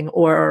something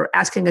or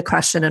asking a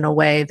question in a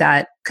way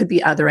that could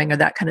be othering or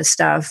that kind of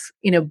stuff,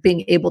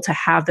 being able to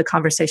have the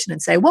conversation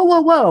and say,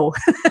 whoa,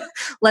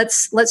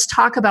 let's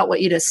talk about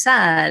what you just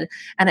said.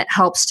 And it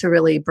helps to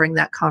really bring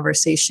that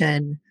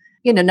conversation,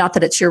 not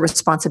that it's your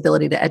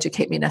responsibility to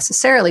educate me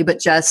necessarily, but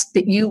just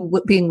that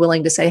you being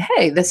willing to say,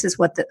 hey, this is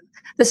what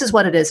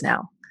it is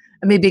now.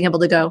 And me being able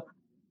to go,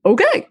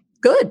 okay,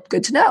 good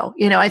to know.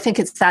 I think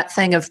it's that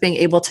thing of being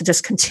able to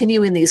just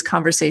continue in these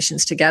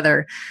conversations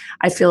together,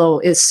 I feel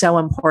is so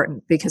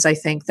important, because I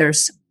think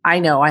I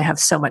know I have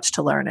so much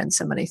to learn and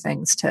so many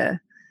things to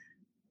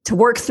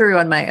work through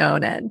on my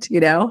own end,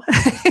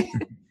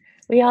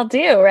 We all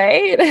do,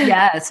 right?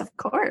 Yes, of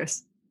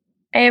course.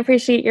 I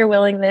appreciate your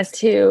willingness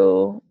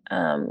to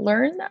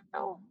learn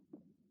now.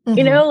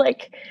 Mm-hmm.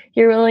 Like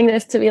your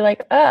willingness to be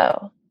like,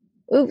 oh,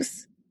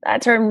 oops,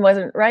 that term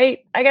wasn't right.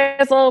 I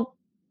guess I'll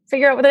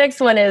figure out what the next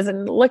one is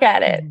and look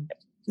at it.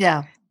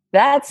 Yeah.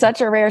 That's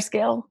such a rare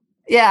skill.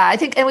 Yeah, I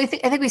think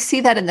we see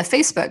that in the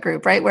Facebook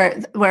group, right?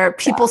 Where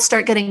people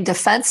start getting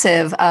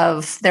defensive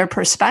of their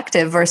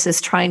perspective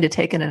versus trying to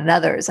take it in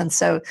others. And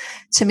so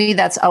to me,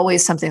 that's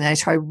always something that I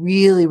try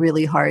really,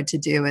 really hard to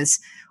do is,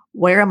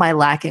 where am I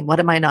lacking? What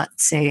am I not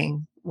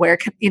saying? Where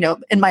can,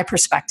 in my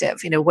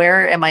perspective,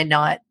 where am I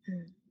not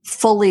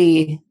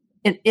fully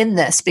in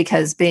this?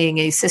 Because being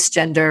a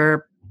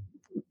cisgender,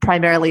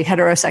 primarily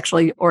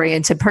heterosexually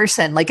oriented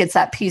person, like it's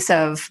that piece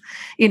of,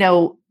 what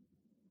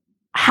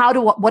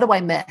do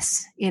I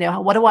miss?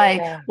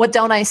 What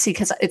don't I see?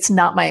 Cause it's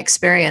not my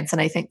experience.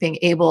 And I think being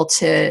able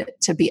to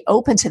be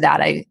open to that,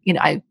 I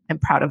am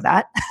proud of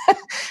that,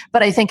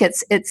 but I think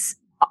it's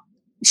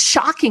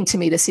shocking to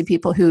me to see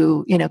people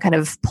who, kind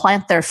of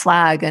plant their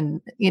flag and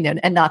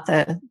not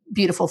the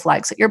beautiful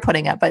flags that you're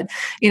putting up, but,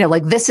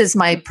 like, this is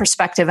my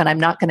perspective and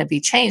I'm not going to be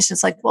changed.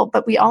 It's like, well,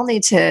 but we all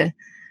need to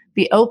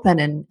be open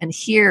and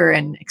hear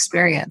and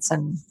experience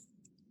and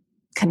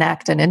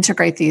connect and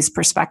integrate these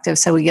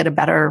perspectives so we get a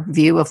better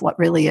view of what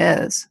really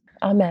is.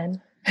 Amen.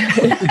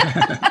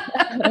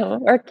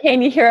 Or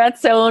can you hear it?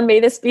 So, and may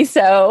this be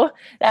so.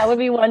 That would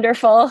be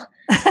wonderful.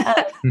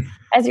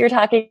 As you were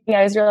talking,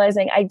 I was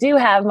realizing I do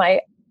have my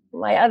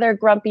other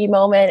grumpy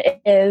moment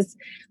is,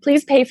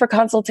 please pay for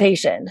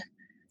consultation.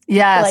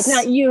 Yes. Like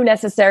not you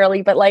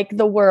necessarily, but like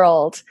the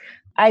world.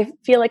 I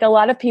feel like a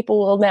lot of people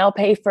will now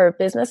pay for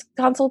business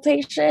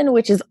consultation,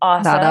 which is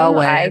awesome. Not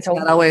always. I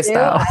totally Not always, do.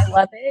 though. I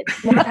love it.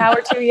 More power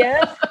to you.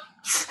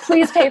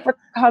 Please pay for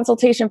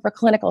consultation for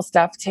clinical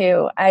stuff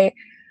too. I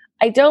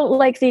don't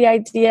like the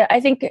idea.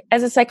 I think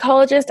as a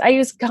psychologist, I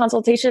use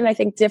consultation, I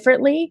think,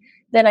 differently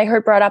than I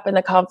heard brought up in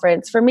the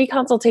conference. For me,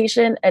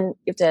 consultation, and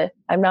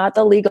I'm not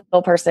the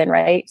legal person,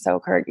 right? So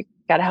Kurt, you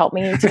got to help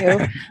me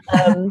too.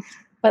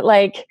 But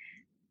like,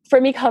 for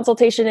me,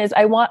 consultation is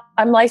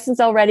I'm licensed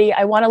already.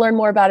 I want to learn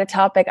more about a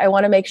topic. I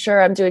want to make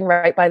sure I'm doing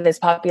right by this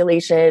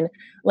population.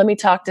 Let me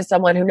talk to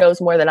someone who knows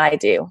more than I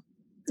do.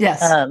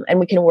 Yes. And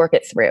we can work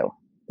it through.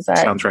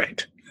 Sounds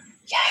right.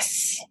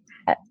 Yes.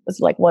 That was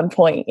like one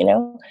point,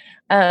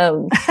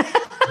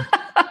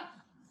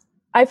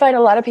 I find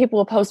a lot of people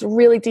will post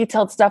really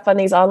detailed stuff on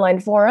these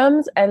online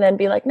forums and then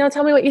be like, no,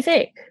 tell me what you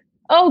think.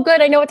 Oh,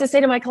 good. I know what to say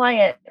to my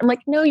client. I'm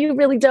like, no, you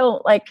really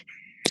don't. Like,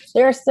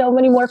 there are so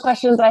many more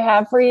questions I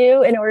have for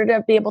you in order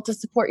to be able to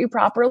support you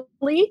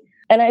properly.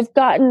 And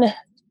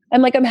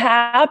I'm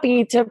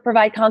happy to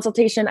provide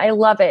consultation. I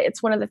love it.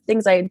 It's one of the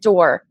things I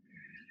adore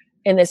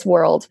in this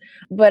world,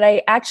 but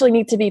I actually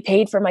need to be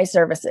paid for my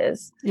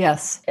services.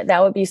 Yes.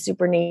 That would be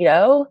super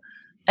neato.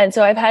 And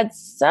so I've had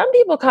some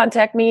people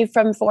contact me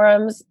from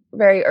forums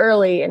very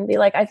early and be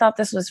like, I thought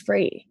this was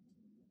free.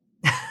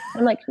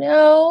 I'm like,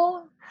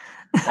 no,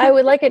 I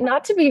would like it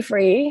not to be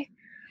free.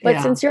 But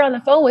since you're on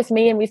the phone with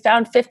me and we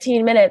found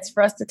 15 minutes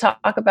for us to talk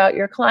about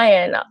your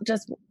client,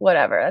 just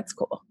whatever, that's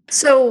cool.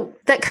 So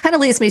that kind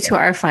of leads me to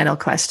our final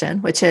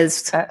question, which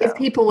is if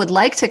people would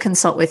like to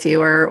consult with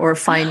you or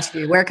find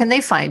you, where can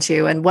they find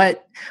you? And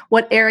what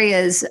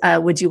areas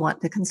would you want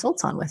to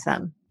consult on with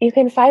them? You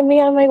can find me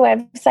on my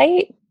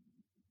website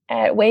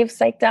at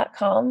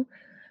wavepsych.com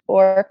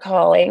or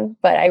calling,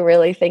 but I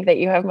really think that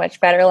you have much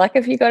better luck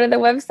if you go to the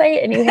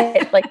website and you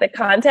hit like the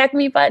contact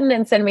me button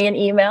and send me an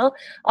email.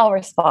 I'll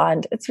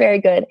respond. It's very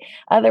good.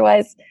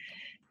 Otherwise,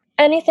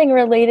 anything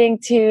relating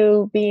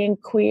to being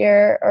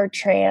queer or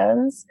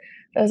trans,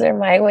 those are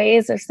my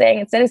ways of saying,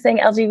 instead of saying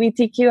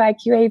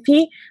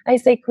LGBTQIQAP, I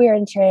say queer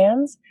and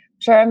trans.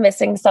 Sure, I'm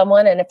missing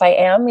someone. And if I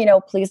am,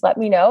 please let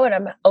me know. And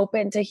I'm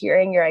open to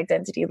hearing your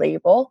identity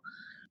label.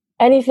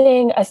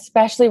 Anything,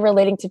 especially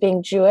relating to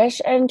being Jewish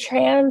and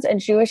trans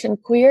and Jewish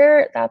and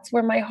queer, that's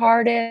where my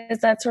heart is.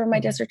 That's where my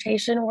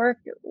dissertation work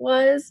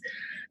was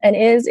and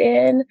is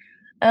in.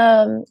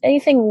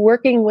 Anything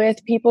working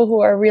with people who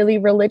are really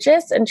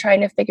religious and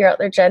trying to figure out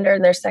their gender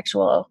and their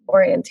sexual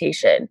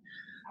orientation.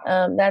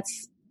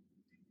 That's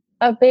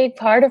a big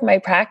part of my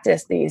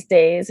practice these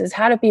days, is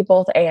how to be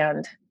both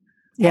and.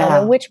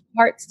 Which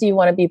parts do you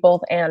want to be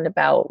both and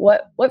about?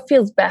 What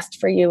feels best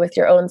for you with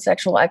your own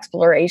sexual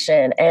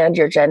exploration and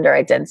your gender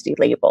identity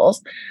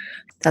labels?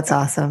 That's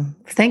awesome.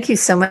 Thank you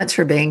so much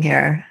for being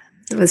here.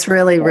 It was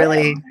really,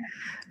 really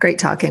great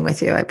talking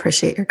with you. I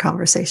appreciate your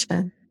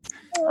conversation.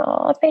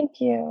 Oh,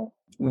 thank you.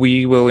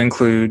 We will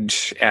include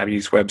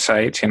Abby's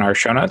website in our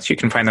show notes. You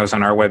can find those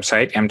on our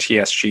website,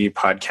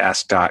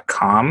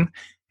 mtsgpodcast.com.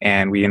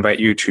 And we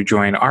invite you to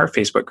join our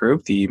Facebook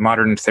group, the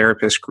Modern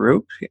Therapist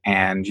Group,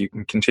 and you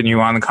can continue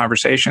on the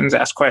conversations,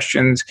 ask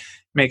questions,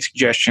 make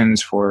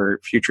suggestions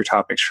for future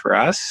topics for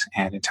us.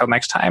 And until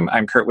next time,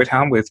 I'm Kurt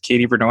Whithelm with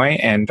Katie Vernoy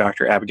and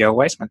Dr. Abigail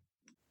Weissman.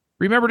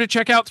 Remember to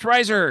check out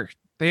Thrizer.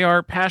 They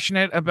are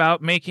passionate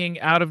about making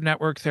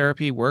out-of-network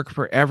therapy work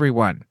for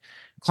everyone.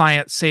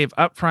 Clients save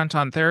upfront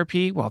on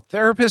therapy while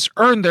therapists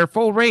earn their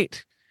full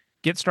rate.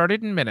 Get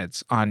started in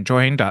minutes on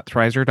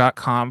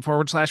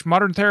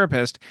join.thrizer.com/modern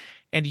therapist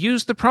and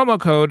use the promo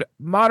code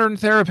Modern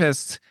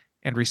Therapists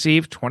and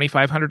receive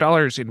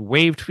 $2,500 in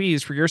waived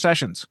fees for your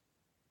sessions.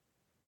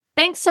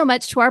 Thanks so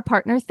much to our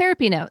partner,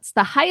 Therapy Notes,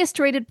 the highest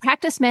rated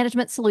practice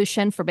management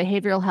solution for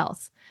behavioral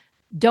health.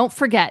 Don't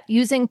forget,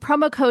 using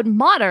promo code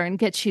MODERN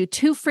gets you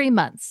 2 free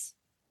months.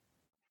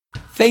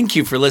 Thank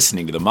you for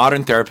listening to the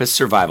Modern Therapist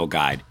Survival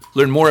Guide.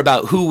 Learn more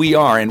about who we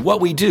are and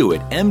what we do at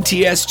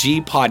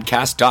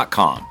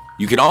mtsgpodcast.com.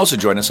 You can also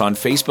join us on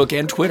Facebook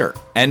and Twitter.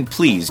 And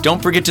please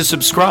don't forget to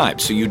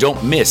subscribe so you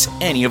don't miss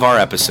any of our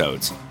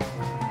episodes.